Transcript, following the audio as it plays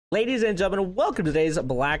Ladies and gentlemen, welcome to today's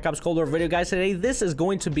Black Ops Cold War video, guys. Today, this is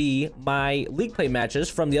going to be my League Play matches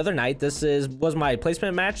from the other night. This was my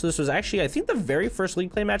placement match. This was actually, I think, the very first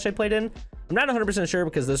League Play match I played in. I'm not 100% sure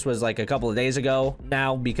because this was like a couple of days ago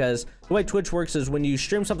now, because the way Twitch works is when you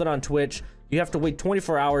stream something on Twitch, you have to wait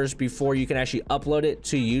 24 hours before you can actually upload it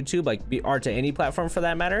to YouTube, or to any platform for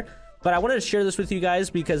that matter. But I wanted to share this with you guys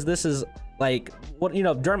because this is like what,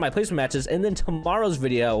 during my placement matches. And then tomorrow's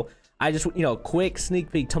video, I just, quick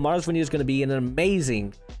sneak peek. Tomorrow's video is going to be an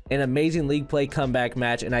amazing League Play comeback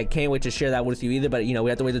match, and I can't wait to share that with you either. But, we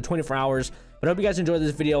have to wait the 24 hours. But I hope you guys enjoyed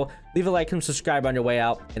this video. Leave a like and subscribe on your way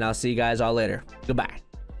out, and I'll see you guys all later. Goodbye.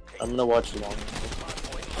 I'm going to watch long.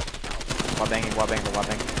 Wall banging.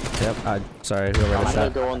 Yep, sorry. Whoever I'm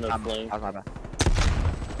going to go on the flank.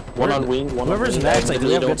 One on wing, one whoever's on wing. next, like, do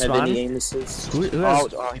we have good spawn? He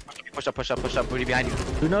push up, Rudy behind you.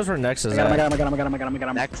 Who knows where next is at? I got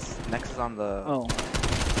him. Next is on the... Oh.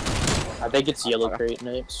 I think it's yellow crate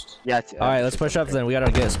next. Yeah, it's, Alright, let's push up then. We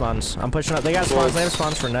gotta get spawns. I'm pushing up. They got spawns. They have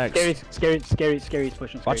spawns for next. Scary's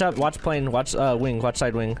pushing. Watch out, watch plane, watch wing, watch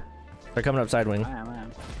side wing. They're coming up side wing. I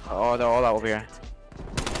am. Oh, they're all out over here.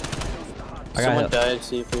 Someone died,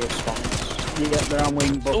 see if we have spawns. Yeah, they're on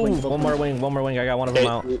wing. Both wings. One more wing. I got one of them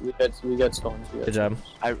out. We got spawns. Good job.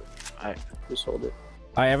 Just hold it.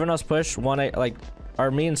 Alright, everyone else push. Me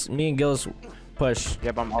and Gills push.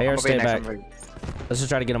 Yep, AR stay back. Let's just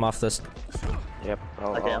try to get him off this. Yep.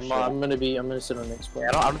 Okay, I'm gonna sit on next spot.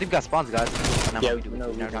 I don't think we got spawns, guys. Yeah, we do. No,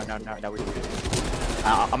 we do. I'm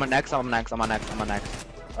next.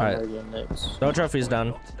 Alright. No trophies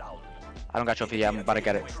down. I don't got trophy yet. I'm about to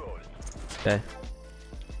get it. Okay.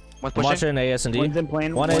 One's I'm pushing. watching AS and D. One's in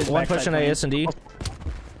plane. One pushing AS and D.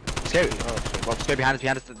 Scary. Well, scary behind us.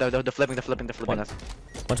 They're flipping us.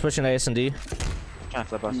 One's pushing AS and D. Trying to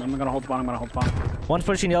flip us. I'm gonna hold spawn. One's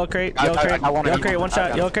pushing yellow crate. I Yellow crate. One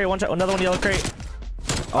shot. Yellow crate. One shot. Another one. Yellow crate.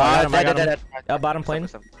 Oh, I got him. Bottom plane.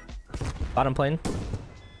 Bottom plane.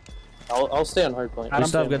 I'll stay on hard plane. We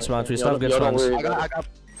still have good spawns. Gills,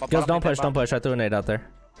 don't push. I threw a nade out there.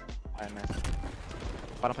 Alright, man.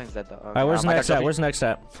 Bottom plane's dead though. Alright, where's next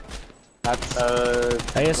at? That's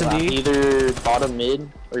AS and D. Either bottom mid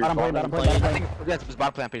or Bottom plane. I think it's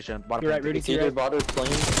bottom plane, I'm pretty sure. Bottom You're plane. right, Rudy. It's either bottom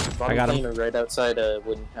plane or right outside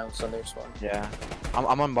wooden house on their spawn. Yeah. I'm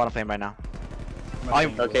on bottom plane right now.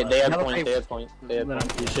 Okay, they have point.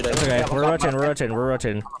 You should have. Okay, we're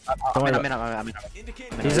rotating. Don't worry. I'm in.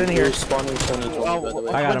 He's in here. Spawning 2020, by the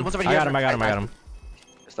way. I got him.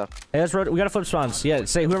 Good stuff. Hey, we gotta flip spawns. Yeah,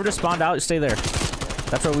 say whoever just spawned out, stay there.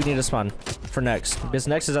 That's what we need to spawn for next. Because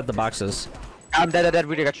next is at the boxes. I'm dead.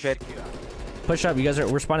 Really got your shade. Push up.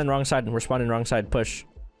 We're spawning wrong side. Push.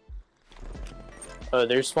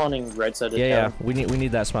 They're spawning right side of town. Yeah. We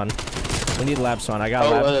need that spawn. We need lab spawn. I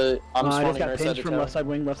got lab. I'm I spawning just got right side pinched of from town. left side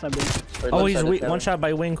wing. Oh, he's weak. One shot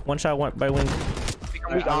by wing. I'll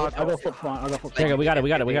go flip spawn. Yeah, we got it. We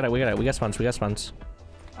got spawns.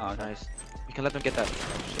 Oh, nice. We can let them get that.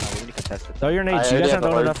 We need to test it. Throw your nades. You guys aren't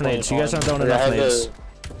throwing enough nades.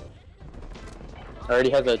 I already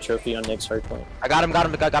have a trophy on next hard point. I got him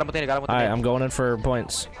with the Alright, I'm going in for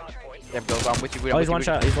points. Yeah, go. I'm with you. Oh, he's one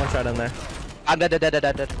shot in there. I'm dead.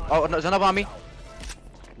 Oh, no, there's another on me.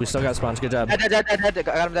 We still got spawns. Good job. Dead.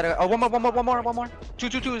 Got him dead. Oh, one more. Two more. I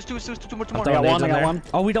got one.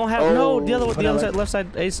 Oh, we don't have the other side, left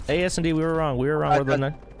side. AS and D. We were wrong.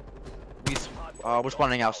 We're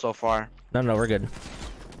spawning out so far. No, we're good.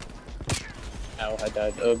 Ow, I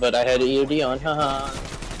died. Oh, but I had EOD on. Haha.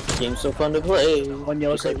 Game's so fun to play. One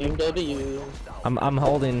yellow crate. W. I'm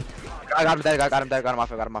holding. I got him dead. Got him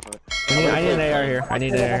off of it. I need an AR here.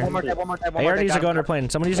 One more time. AR needs to go under plane.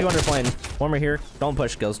 Someone needs to go under plane. One more here. Don't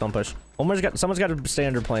push, Gills. Don't push. Someone's got to stay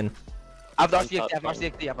under plane. I have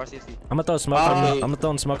RCXD. I'm gonna throw smoke on. I'm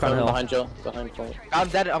throwing smoke on hill. Behind plane. I'm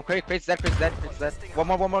dead. I'm crate's dead. One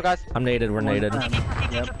more, guys. I'm naded. We're naded.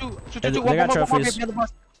 They got trophies.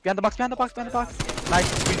 Behind the box. Nice.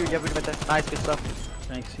 Nice, good stuff.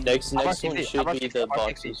 Next one should be the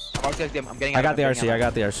boxes. I got the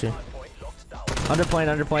RC. Under plane.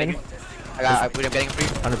 I'm getting free.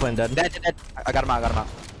 Under plane dead. Dead. I got him out.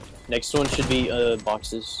 Next one should be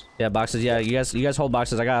boxes. Yeah, boxes. Yeah, you guys hold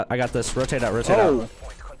boxes. I got this. Rotate out. Oh,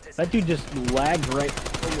 that dude just lagged right.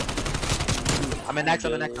 I'm in next.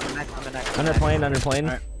 Under plane. Right,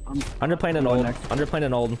 Under plane and old.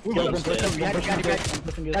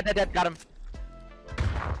 Dead. Got him.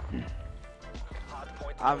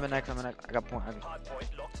 I'm in next. I got point.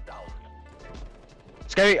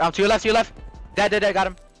 Scary. To your left. Dead. Got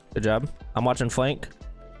him. Good job. I'm watching flank.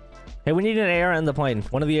 Hey, we need an AR in the plane.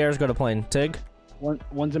 One of the ARs go to plane. Tig.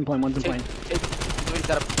 One's in plane. He's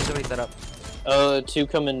already set up. Two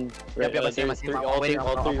coming. Right, Yep, I see him, I see him. all three I'm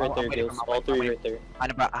right there, waiting, Gills. I'm All three waiting.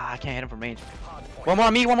 right there. I can't hit him from range. One more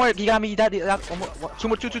on me, one more. You got me. That one more. Two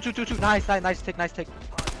more. Two. Nice take.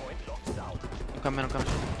 I'm coming.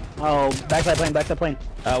 Oh, backside plane.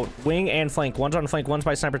 Wing and flank. One's on flank. One's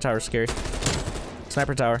by sniper tower. Scary.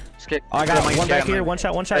 Sniper tower. Oh, I got one back here. One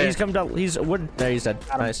shot. Yeah. He's coming down. He's wood. There, he's dead.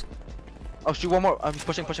 Nice. Oh, shoot one more. I'm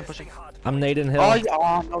pushing. I'm nading hill.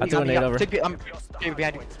 Oh, no, I threw a nade over. I'm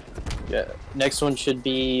behind you. Yeah. Next one should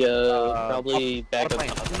be probably back up.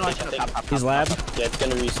 No, I should've top. He's lab. Yeah, it's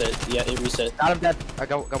gonna reset. Yeah, it reset. Got him dead. I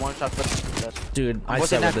got one shot. Dead. Dude, I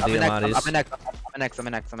said with the Diamandis. I'm in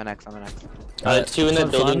next. Two in that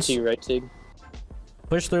flip building spawns. to your right, Tig.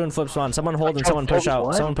 Push through and flip spawn. Someone hold and someone push out.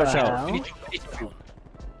 What Someone push the out. hell?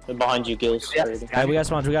 They're behind you, Gills. Yeah. already. Hey, we got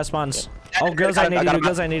spawns. Yeah. Oh, girls, I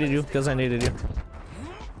needed you.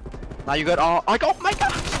 Now you good. Oh my god.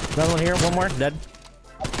 Another one here. One more. Dead.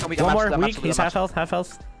 One more. Weak. He's half health.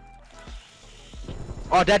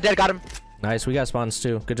 Oh, dead. Got him. Nice. We got spawns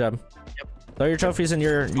too. Good job. Yep. Throw your trophies in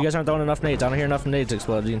your. You guys aren't throwing enough nades. I don't hear enough nades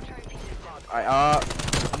exploding. Alright.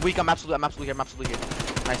 I'm weak. I'm absolutely here.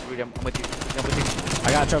 Nice, Rudy. I'm with you.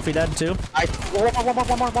 I got a trophy dead too. Alright.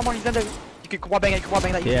 One more. He's in there. You can wall bang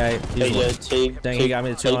that. Yeah. Hey, He's Tig. Dang, he got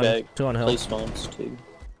me two on hill. Play spawns, Tig.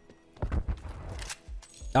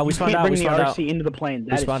 Oh, we You spawned can't out. bring the RC into the plane.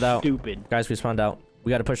 That is spawned out. stupid. Guys, we spawned out. We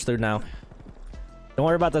got to push through now. Don't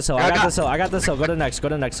worry about this hill. I got this hill. Go to next,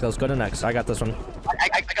 girls. Go to next. I got this one. I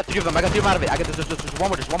got three of them. out of it. I got this. Just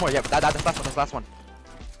one more. Yeah, that's last one.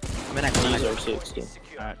 I'm in next. These are 60.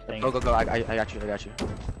 Alright, thanks. Go. I got you.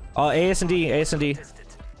 Oh, AS and D.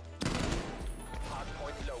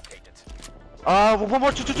 One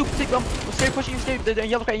more. Two. Stay pushing. Stay.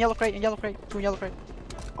 Yellow crate. Two in yellow crate.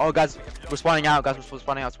 Oh, guys, we're spawning out.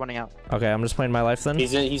 Spawning out. Okay, I'm just playing my life then.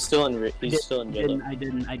 He's still in yellow. I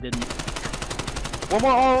didn't. One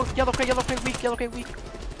more. Oh, yellow crate weak.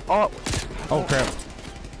 Oh. Oh crap.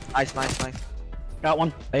 Nice. Got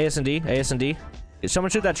one. AS and D. Did someone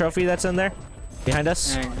shoot that trophy that's in there? Behind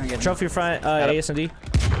us. Alright, I'm getting Trophy front. AS and D.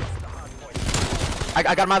 I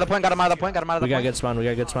got him out of the point. We got good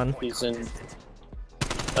spawn. He's in.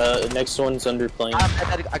 Next one's under plane.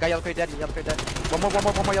 I got yellow crate dead. One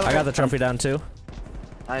more yellow. I got the trophy down too.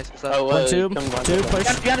 Nice. One tube. Two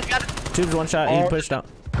push. Behind us. Tube's one shot. He pushed out.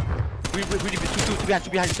 We two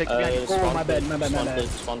behind. Take behind. Oh, my bad.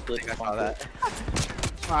 Spawn flip. I saw that.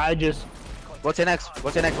 I just. What's your next?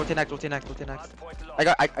 I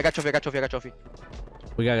got trophy.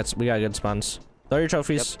 We got good spawns. Throw your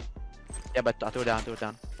trophies. Yeah, but I threw it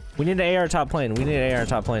down. We need an AR top plane.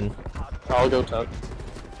 I'll go top.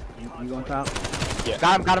 You going top? Yeah.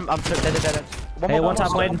 Got him. I'm dead. Hey, one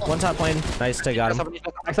top plane. Nice, take got him.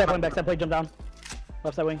 Backside plane, jump down.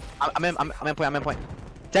 Left side wing. I'm in point.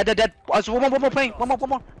 Dead. So one more plane. One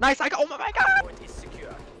more. Nice. Oh my god.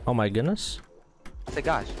 Oh my goodness. I said,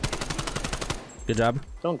 gosh. Good job.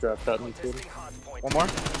 Don't drop shot me, too. One more.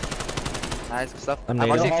 Nice, good stuff. I'm I'm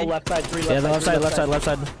nading. on All safety. left side, three Yeah, the left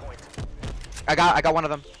side. I got one of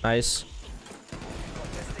them. Nice.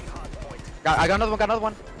 I got another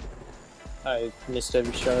one. I missed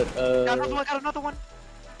every shot. Got another one.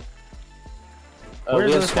 Where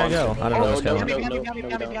we does have this guy spawns. go? I don't know this guy.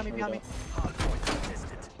 Behind me.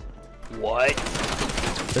 What?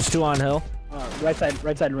 There's two on hill. Right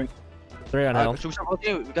side ring. Three on hill. Should we start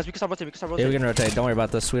rotating? Because we can start rotating. Yeah, we can rotate. Don't worry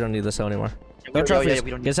about this. We don't need this hill anymore. Go Yeah, trophies.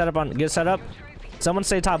 we don't Get set up. Someone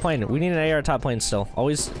say top plane. We need an AR top plane still.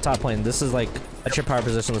 Always top plane. This is like a chip power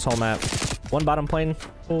position this whole map. One bottom plane.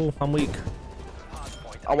 Oh, I'm weak.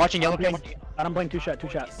 I'm watching yellow. I'm playing two shot.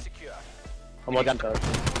 I'm watching top.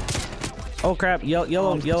 Oh crap.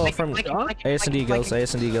 Yellow from Flank. AS and D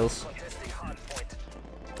gills.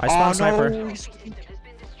 I spawned sniper.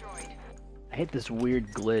 I hate this weird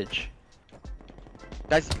glitch.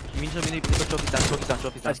 Guys, you need to put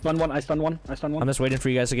trophies down. I stunned one. I'm just waiting for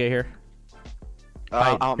you guys to get here.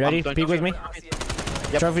 Alright, ready? Peek with me.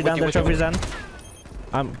 Yep, Trophy down there. Trophy's down.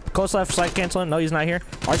 Close left, side canceling. No, he's not here.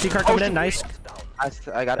 RC car coming in. Nice.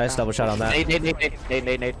 I got it. Nice double shot on that.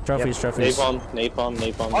 Nade. Trophies.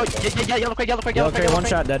 Napalm. Oh, yeah, yellow crate. One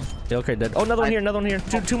shot dead. Yellow crate dead. Oh, another one here.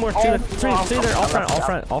 Two more. Three there.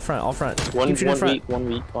 All front. Keep shooting front. One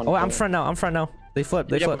week. Oh, I'm front now. They flip.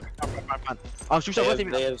 They have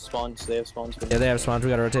spawns. Yeah, they have spawns.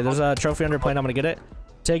 We gotta rotate. There's a trophy under plane. I'm gonna get it.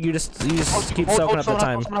 Tig, you just keep soaking up the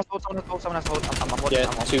time. Someone else. Yeah,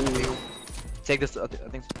 two. Take this. I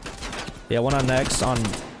think. Yeah, one on next on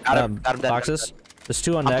Got him, boxes. There's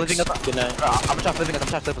two on I'm next. flipping up. Good night. I'm trying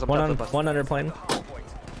flipping. One under plane.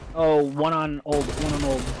 Oh, one on old.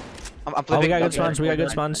 I'm Oh, flipping. we got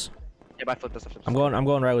good spawns. Yeah, I flipped this. I'm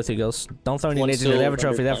going right with you, Ghost. Don't throw any nades in here. They have a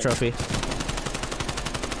trophy. They have a trophy.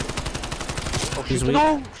 Oh, He's weak.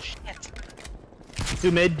 No! Shit.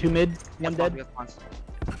 Two mid, one dead.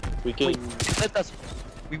 We can. Wait, we flipped us.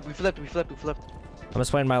 We flipped. I'm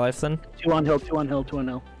just playing my life then. Two on hill.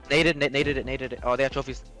 Naded it. Oh, they have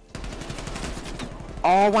trophies.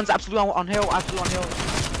 Oh, one's absolutely on hill. I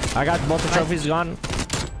got both the trophies gone.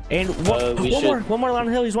 And one more on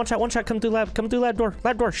hill. He's one shot. Come through lab door.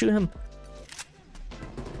 Lab door. Shoot him.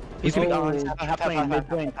 He's gonna go Mid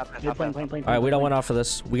plane. All right, we don't win off of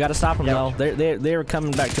this. We gotta stop them though. They're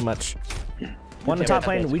coming back too much. One in top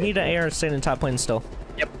lane. We need an AR staying in top lane still.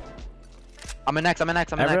 Yep. I'm in next.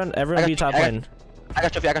 Everyone be top lane. I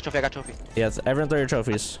got trophy. Yes, everyone throw your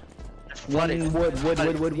trophies. One wood. Flood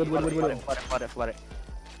it.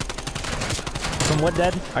 From wood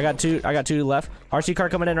dead. I got two left. RC car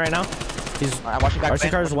coming in right now. He's I'm watching back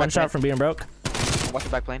RC car's one shot from being broke. Watch the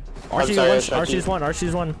back plane. RC's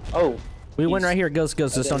one. Oh. We win right here. Ghost.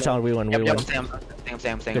 Just don't challenge. We win. We win. Staying.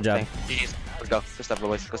 Good job. GG's. Let's go. Good stuff,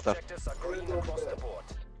 boys. Good stuff.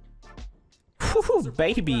 Whew,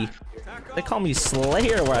 baby. They call me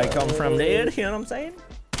Slayer where I come from, dude. You know what I'm saying?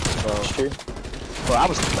 That's true. Bro, I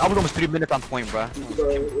was almost 3 minutes on point, bro.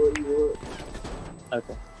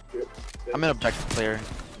 Okay. I'm an objective player,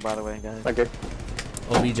 by the way, guys. Okay.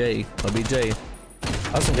 OBJ. That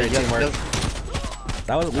was some great teamwork.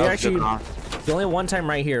 We actually the only one time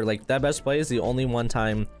right here, like that best play is the only one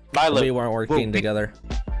time we weren't working together.